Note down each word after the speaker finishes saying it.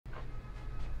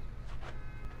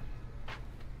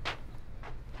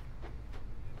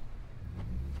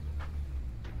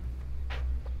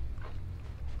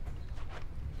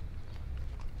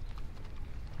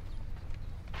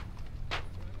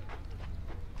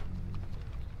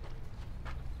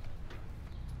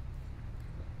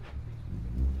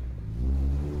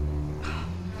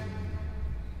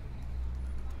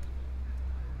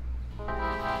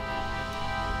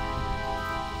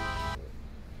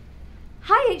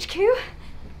HQ.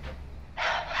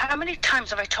 How many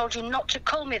times have I told you not to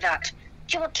call me that?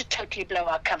 Do you want to totally blow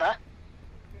our cover?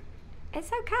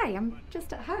 It's okay, I'm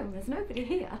just at home. There's nobody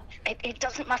here. It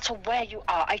doesn't matter where you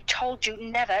are. I told you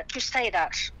never to say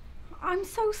that. I'm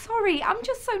so sorry. I'm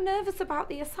just so nervous about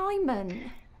the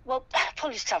assignment. Well,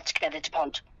 pull yourself together,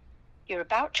 Dupont. You're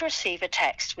about to receive a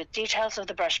text with details of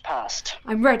the brush past.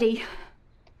 I'm ready.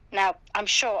 Now, I'm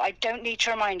sure I don't need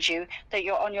to remind you that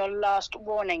you're on your last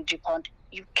warning, Dupont.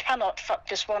 You cannot fuck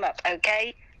this one up,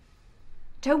 okay?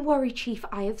 Don't worry, Chief.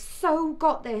 I have so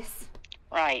got this.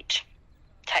 Right.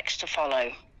 Text to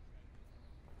follow.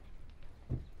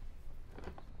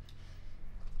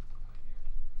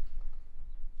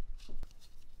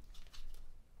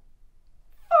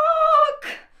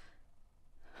 Fuck!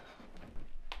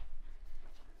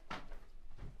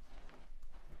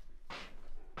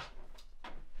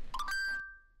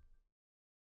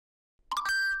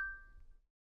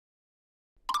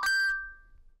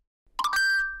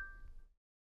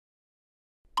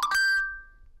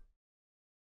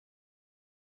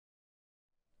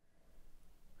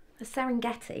 The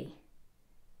Serengeti?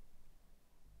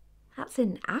 That's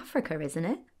in Africa, isn't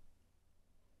it?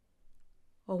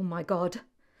 Oh my God.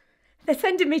 They're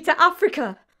sending me to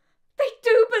Africa. They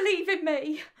do believe in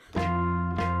me.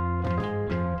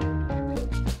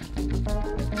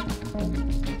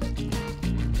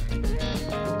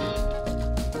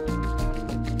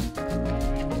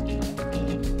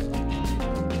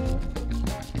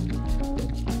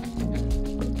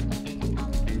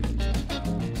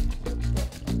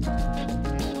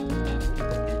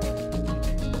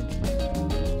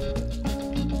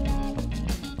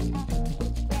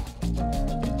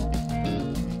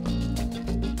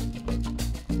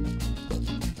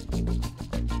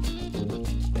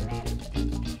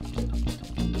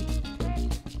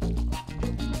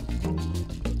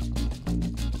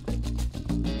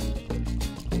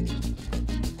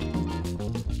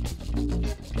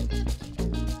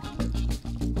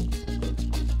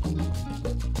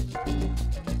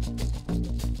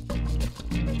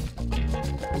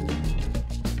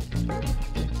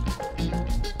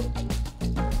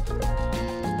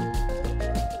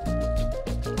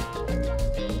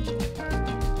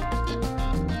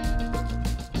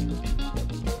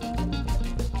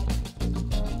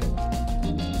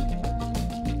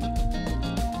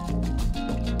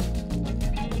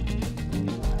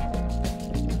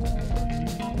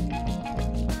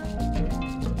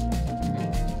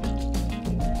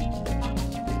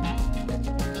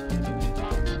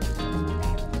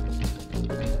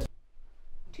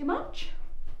 Too much?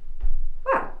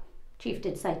 Well, Chief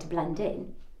did say to blend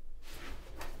in.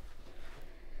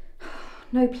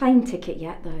 No plane ticket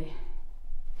yet, though.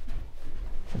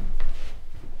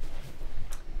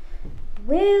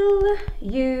 Will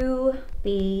you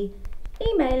be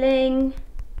emailing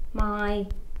my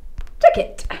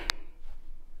ticket?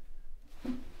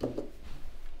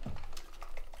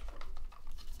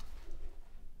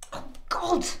 Oh,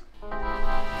 God!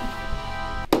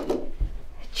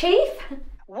 Chief?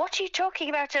 What are you talking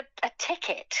about, a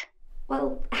ticket?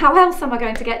 Well, how else am I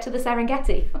going to get to the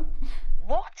Serengeti?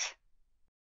 What?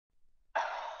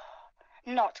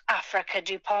 Not Africa,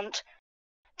 Dupont.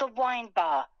 The wine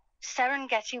bar,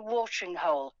 Serengeti watering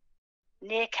hole,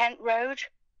 near Kent Road.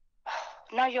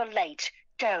 Now you're late.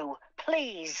 Go,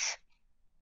 please.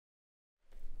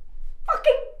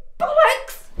 Fucking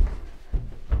bollocks!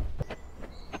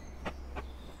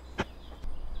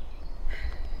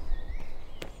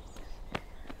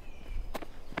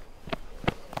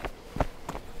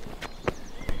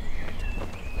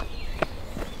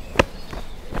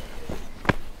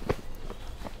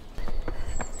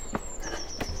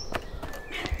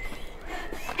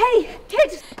 Hey,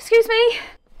 kid, excuse me.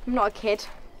 I'm not a kid.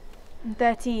 I'm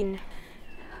 13.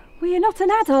 Well, you're not an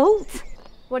adult.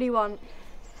 What do you want?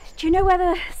 Do you know where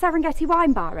the Serengeti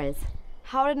wine bar is?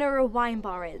 How do I know where a wine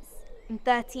bar is? I'm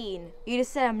 13. You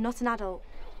just said I'm not an adult.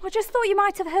 I just thought you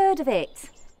might have heard of it.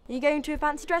 Are you going to a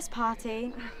fancy dress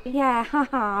party? Yeah,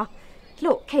 haha.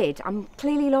 Look, kid, I'm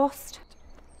clearly lost.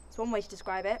 That's one way to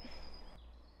describe it.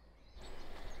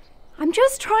 I'm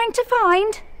just trying to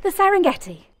find the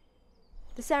Serengeti.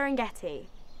 The Serengeti.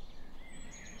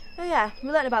 Oh yeah, we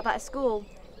learned about that at school.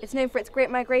 It's known for its great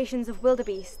migrations of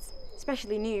wildebeests,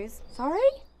 especially gnus. Sorry?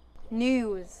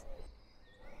 Gnus.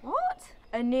 What?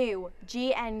 A gnu,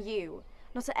 G-N-U,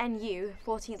 not a N-U,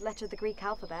 14th letter of the Greek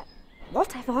alphabet.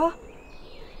 Whatever.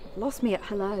 Lost me at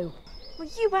hello. Well,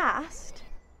 you asked.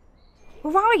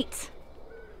 Right.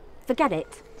 Forget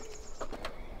it.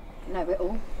 Know it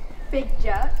all. Big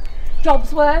jerk.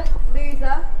 Job's worth.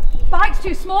 Loser. Bike's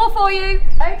too small for you.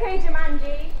 Okay,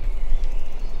 Jumanji.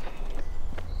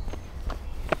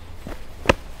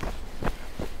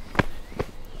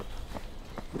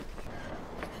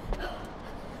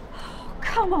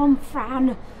 Come on,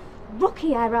 Fran.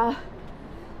 Rookie error.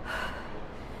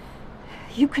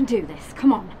 You can do this,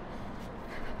 come on.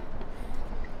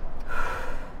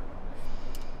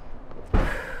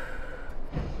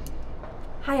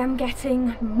 I am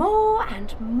getting more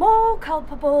and more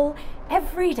culpable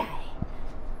every day.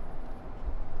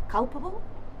 Culpable?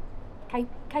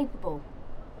 Capable?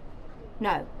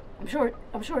 No, I'm sure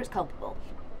it's culpable.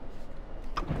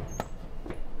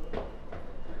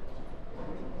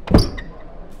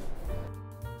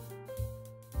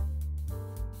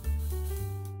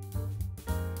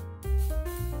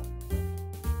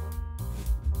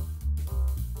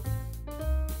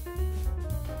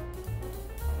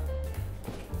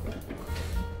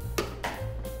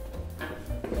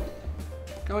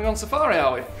 Going on safari,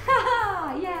 are we?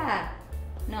 Haha, yeah.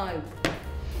 No.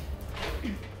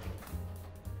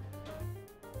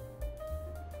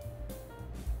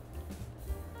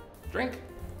 Drink?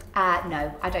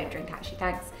 No, I don't drink actually,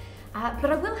 thanks. But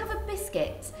I will have a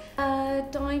biscuit.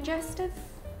 Digestive?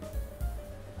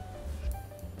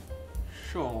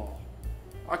 Sure.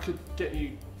 I could get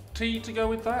you tea to go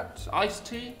with that. Iced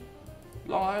tea?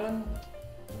 Long Island?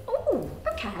 Oh,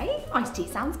 okay. Iced tea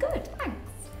sounds good, thanks.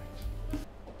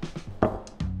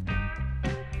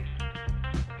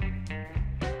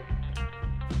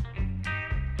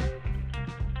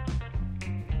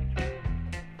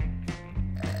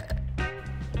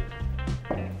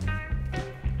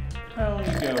 How are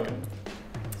you going?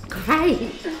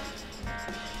 Great.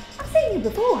 I've seen you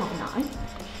before, haven't I?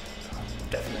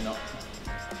 Definitely not.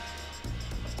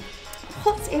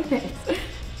 What's in it?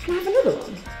 Can I have another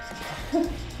one?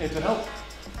 Here to help.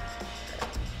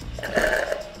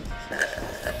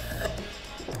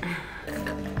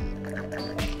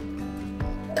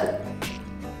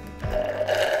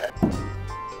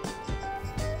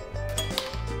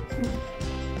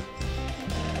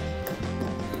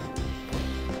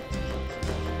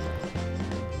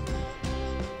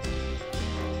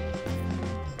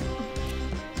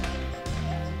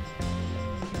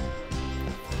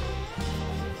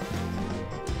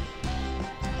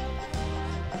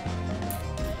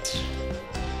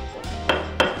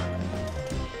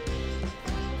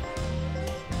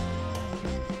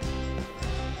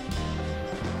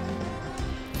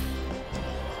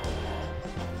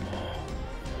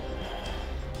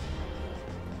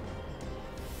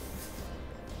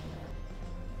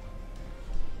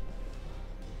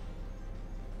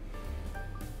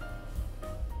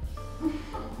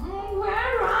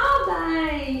 Where are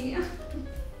they?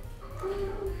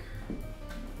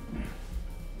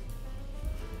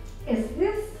 Is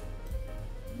this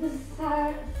the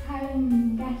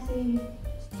Serengeti?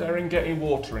 Serengeti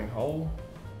watering hole?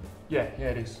 Yeah,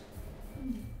 it is.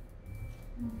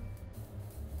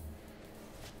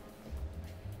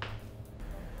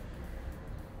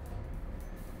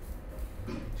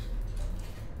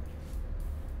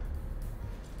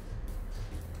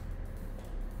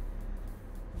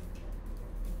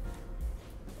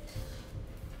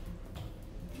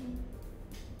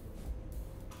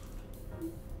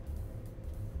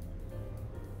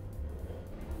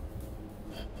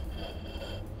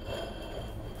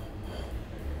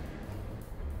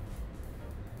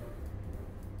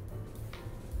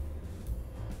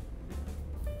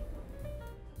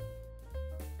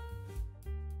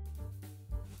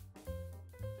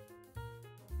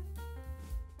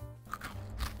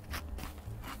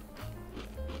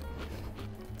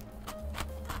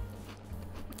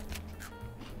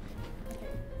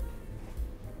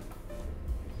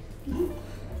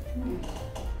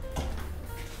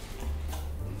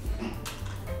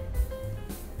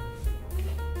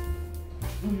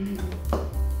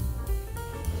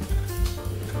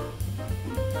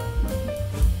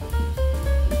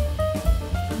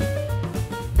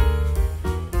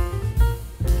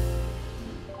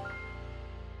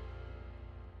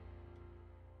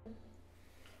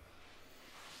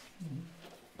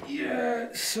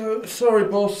 Yeah, so sorry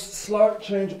boss, slight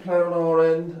change of plan on our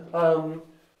end.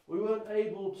 We weren't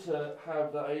able to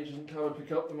have that agent come and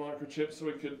pick up the microchip so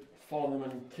we could follow them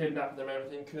and kidnap them and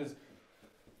everything because,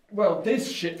 well, this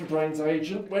shit for brains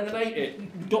agent went and ate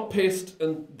it, got pissed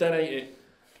and then ate it.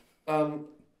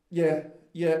 Yeah,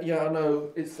 I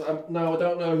know. It's no, I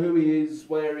don't know who he is,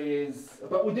 where he is,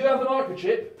 but we do have the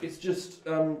microchip. It's just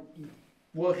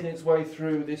working its way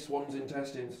through this one's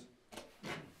intestines.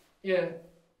 Yeah,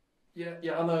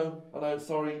 I know,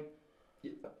 sorry.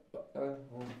 Yeah,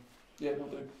 we'll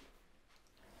do.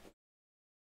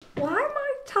 Why am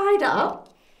I tied up?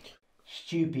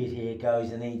 Stupid here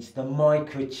goes and eats the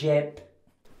microchip.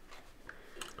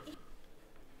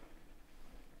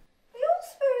 You're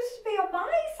supposed to be on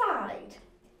my side.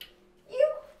 You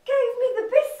gave me the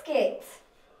biscuit.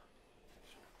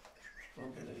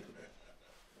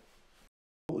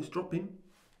 dropping.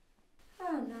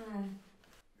 Oh no.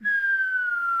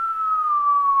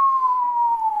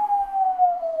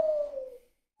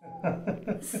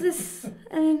 Is this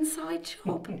an inside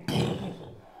job?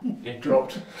 It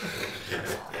dropped.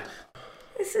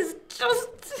 This is just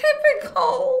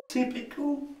typical.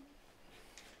 Typical?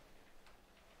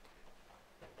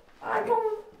 I'm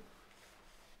on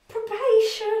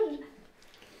probation.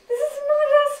 This is my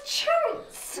last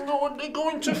chance. No, they're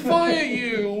going to fire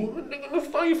you. And they're going to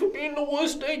fire you for being the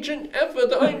worst agent ever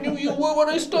that I knew you were when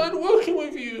I started working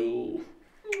with you.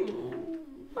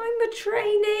 I'm a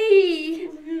trainee.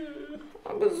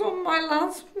 I was on my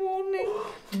last warning.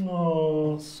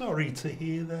 Oh, sorry to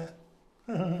hear that.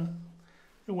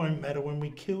 It won't matter when we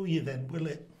kill you then, will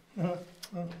it?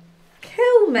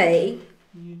 Kill me?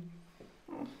 No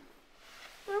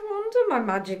wonder my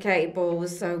magic 8 ball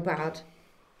was so bad.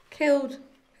 Killed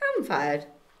and fired.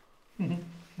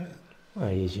 Well,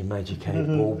 here's your magic 8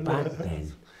 ball back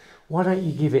then. Why don't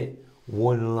you give it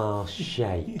one last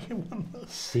shake?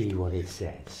 See what it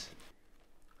says.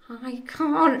 I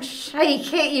can't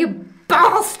shake it, you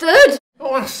bastard!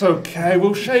 Oh, that's okay.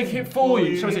 We'll shake it for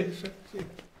you. So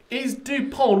is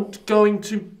Dupont going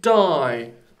to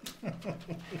die?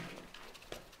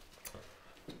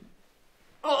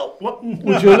 Oh, what?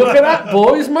 Would you look at that,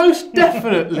 boys? Most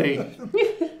definitely. Everybody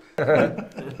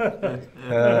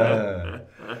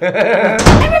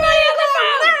on the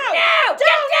ground! Now!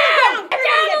 Get down!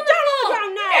 Down on the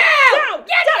ground now!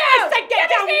 Get down! Get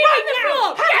down right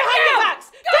now! Hands behind your backs!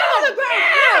 Down on the ground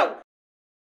now!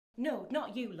 No,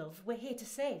 not you, love. We're here to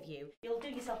save you. You'll do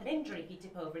yourself an injury if you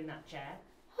tip over in that chair.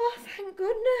 Oh, thank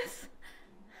goodness.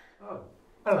 Oh,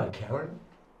 hello, Karen.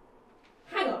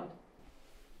 Hang on.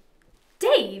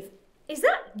 Dave, is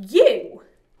that you?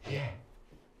 Yeah.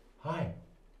 Hi.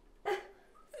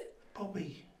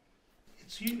 Bobbi,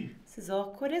 it's you. This is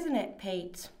awkward, isn't it,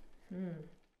 Pete?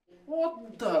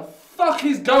 What the fuck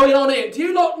is going on here? Do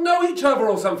you not know each other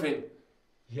or something?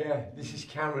 Yeah, this is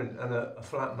Karen and a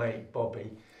flatmate,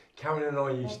 Bobbi. Karen and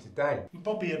I used to date.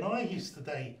 Bobbi and I used to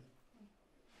date.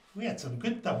 We had some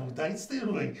good double dates,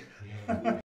 didn't we?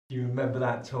 Yeah. You remember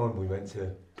that time we went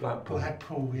to Blackpool?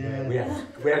 Blackpool, yeah. We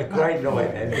had a great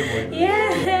night then, didn't we?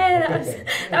 Yeah,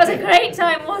 that was a great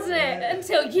time, wasn't it?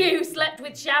 Until you slept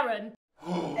with Sharon.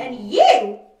 And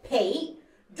you, Pete,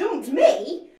 dumped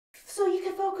me so you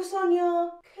could focus on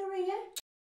your career?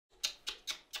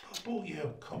 I bought you a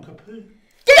cockapoo.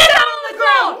 Get down on the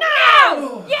ground now!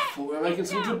 Oh, I thought we were making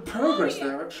some good progress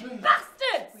there, actually.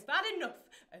 Bastards! We've had enough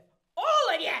of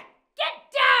all of you! Get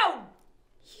down!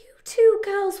 You two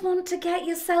girls want to get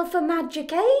yourself a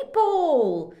magic 8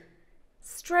 ball.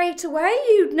 Straight away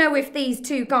you'd know if these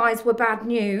two guys were bad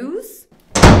news.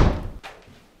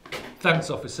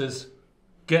 Thanks, officers.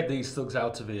 Get these thugs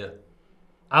out of here.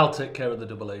 I'll take care of the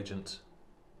double agent.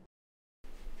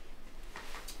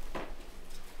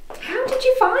 How did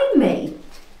you find me?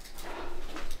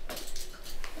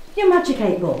 Your magic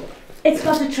 8 ball. It's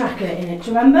got a tracker in it,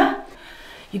 remember?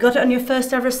 You got it on your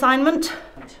first ever assignment?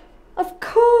 Of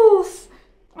course.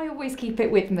 I always keep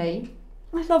it with me.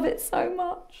 I love it so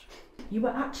much. You were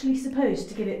actually supposed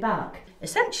to give it back.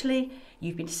 Essentially,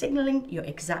 you've been signalling your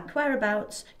exact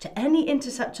whereabouts to any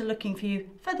interceptor looking for you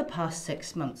for the past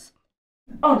 6 months.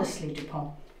 Honestly,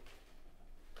 Dupont.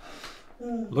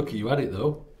 Lucky you had it,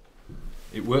 though.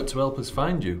 It worked to help us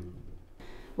find you.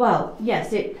 Well,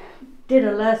 yes, it did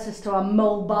alert us to our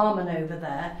mole barman over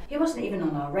there. He wasn't even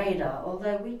on our radar,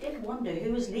 although we did wonder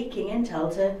who was leaking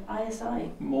intel to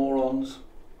ISI. Morons.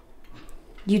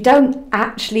 You don't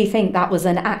actually think that was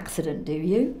an accident, do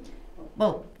you?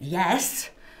 Well, yes,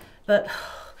 but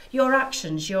your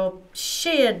actions, your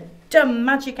sheer dumb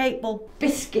magic 8 ball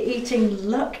biscuit eating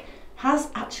luck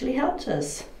has actually helped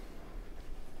us.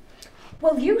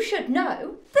 Well, you should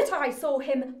know that I saw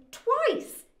him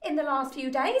twice in the last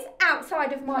few days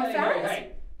outside of my flat.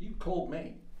 Hey, you called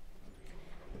me.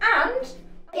 And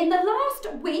in the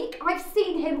last week, I've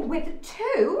seen him with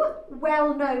 2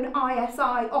 well-known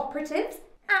ISI operatives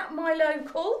at my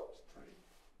local.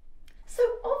 So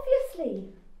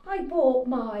obviously, I brought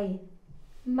my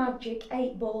magic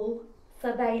 8 ball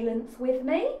surveillance with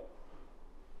me.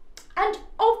 And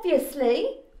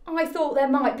obviously, I thought there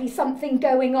might be something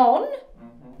going on.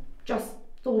 Just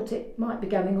thought it might be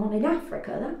going on in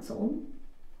Africa, that's all.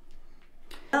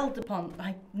 Well, Dupont,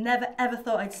 I never ever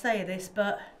thought I'd say this,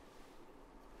 but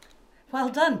well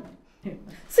done.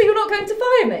 So you're not going to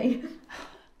fire me?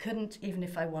 Couldn't even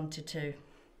if I wanted to.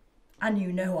 And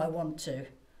you know I want to.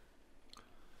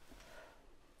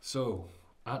 So,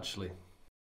 actually,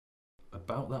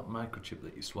 about that microchip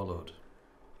that you swallowed,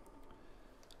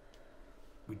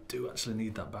 we do actually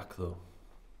need that back, though.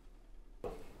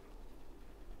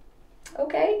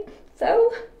 Okay,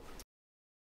 so...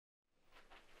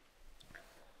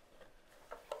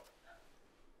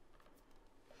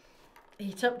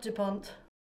 Eat up, Dupont.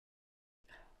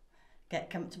 Get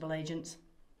comfortable, agents.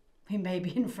 We may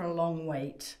be in for a long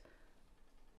wait.